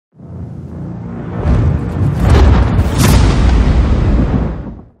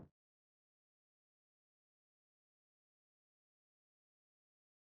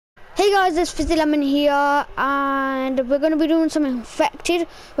Hey guys, it's Fizzy Lemon here, and we're gonna be doing some infected.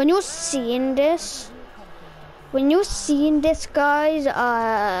 When you're seeing this, guys,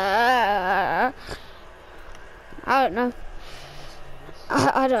 I don't know.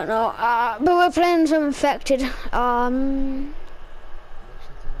 I don't know. But we're playing some infected.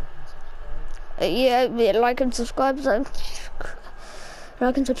 Yeah, like and subscribe. Like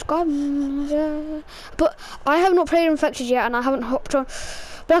and subscribe. Yeah. But I have not played infected yet, and I haven't hopped on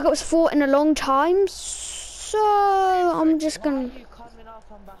Black Ops 4 in a long time, so I'm just gonna. Why are you coming up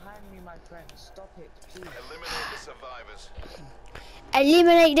from behind me, my friend? Stop it, please. Eliminate the survivors.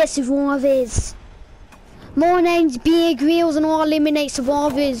 Eliminate the survivors. My name's Big Wheels, and I'll eliminate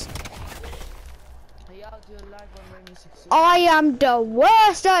survivors. Hey, I'll do a live one when we succeed. I am the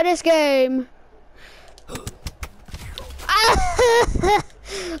worst at this game.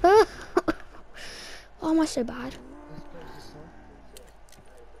 Why am I so bad?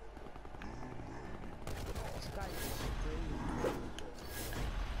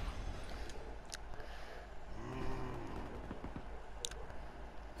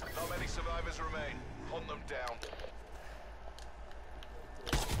 Not many survivors remain. Hunt them down.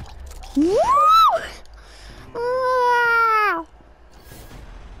 Woo! Wow!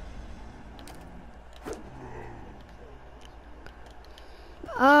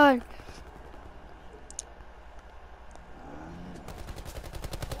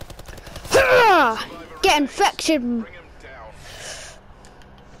 Get infected. Bring them down.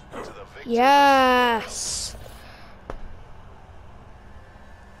 To the victory. Yes.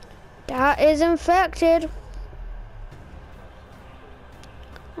 That is infected.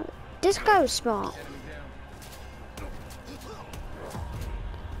 This guy was smart.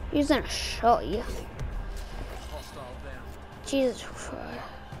 He's gonna shot you. Jesus Christ.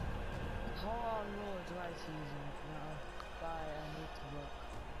 How are Lord right season now? Bye, I need to work.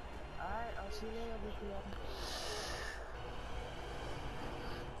 Alright, I'll see you later, Vicky.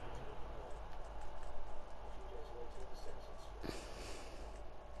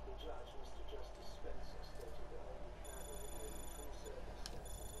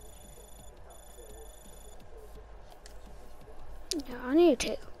 Yeah, I need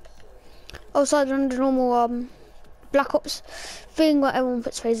to. Also, I've done the normal Black Ops thing where everyone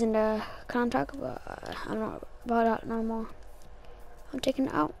puts phase in their clan tag, but I'm not about that no more. I'm taking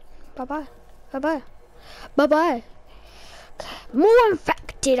it out. Bye bye. Bye bye. Bye bye. More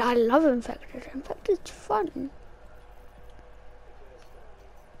infected. I love infected. Infected's fun.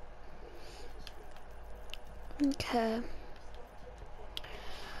 Okay.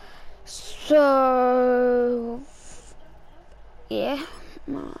 So yeah,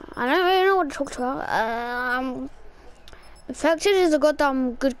 I don't really know what to talk about. Infected is a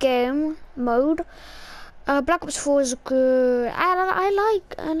goddamn good game mode. Black Ops 4 is good. I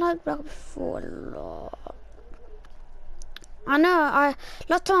like Black Ops 4 a lot. I know.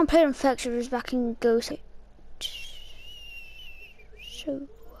 Last time I played Infected was back in Ghost. So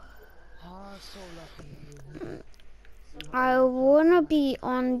I wanna be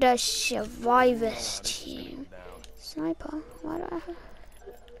on the survivors team. Sniper. Why do I have?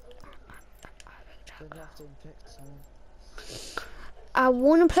 I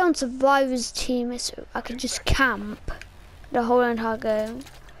want to play on survivors team so I can just camp the whole entire game.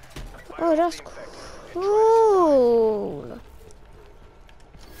 Oh, that's cool.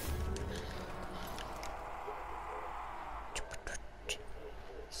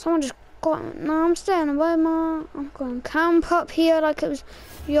 Someone just got. No, I'm staying away, man. I'm going to camp up here like it was.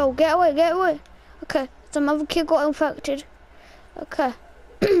 Yo, get away, get away. Okay, some other kid got infected. Okay.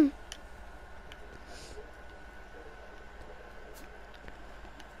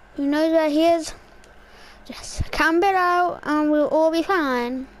 Who knows where he is? Just camp it out and we'll all be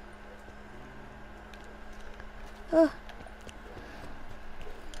fine. Oh.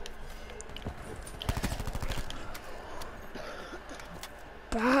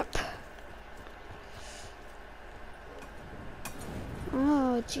 Bap.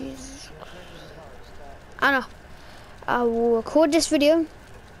 Oh, Jesus. I know. I will record this video.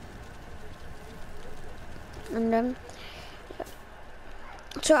 And then.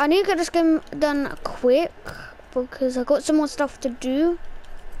 So I need to get this game done quick because I got some more stuff to do.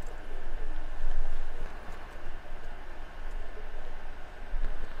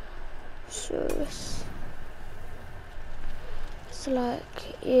 So it's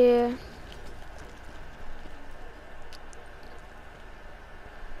like, yeah.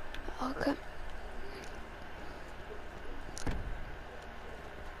 Okay.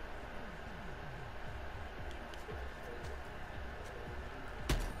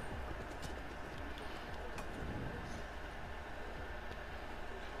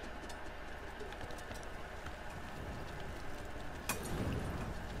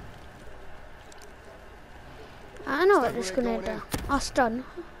 I know what this gonna do. Oh, stun.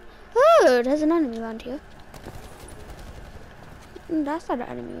 Oh, there's an enemy around here. That's not an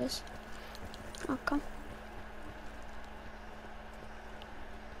enemy is. Oh, come.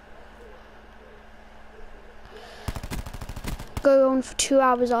 Go on for 2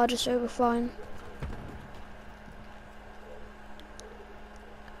 hours, I'll just over fine.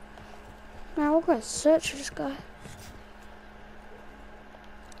 Now we're gonna search for this guy.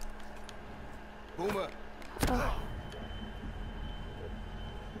 Boomer. Oh.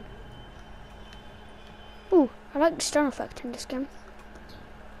 Ooh, I like the stun effect in this game.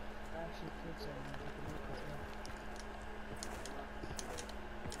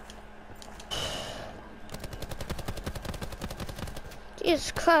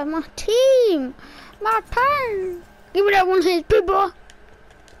 Jesus Christ, my team! My turn! Give me that one hit, people!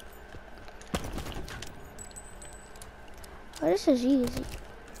 Oh, this is easy.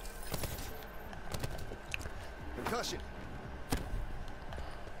 Concussion.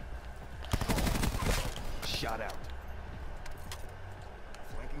 Shot out.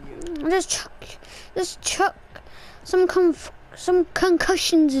 Flanking in. Just chuck some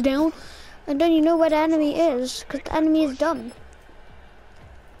concussions down, and then you know where the enemy is, because the enemy is done.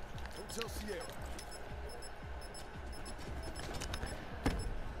 Hotel Sierra.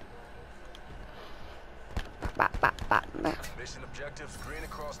 Mission objectives green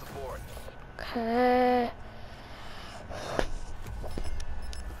across the board. Okay.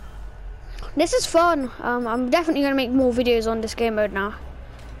 This is fun. I'm definitely gonna make more videos on this game mode now.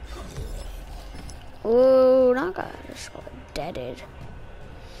 Oh, that guy just got deaded.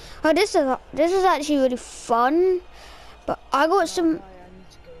 Oh, this is actually really fun. But I got some.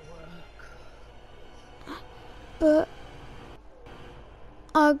 But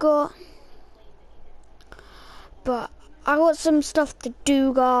I got some stuff to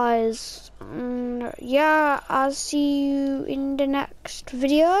do, guys. Yeah, I'll see you in the next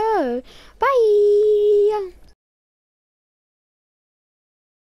video. Bye.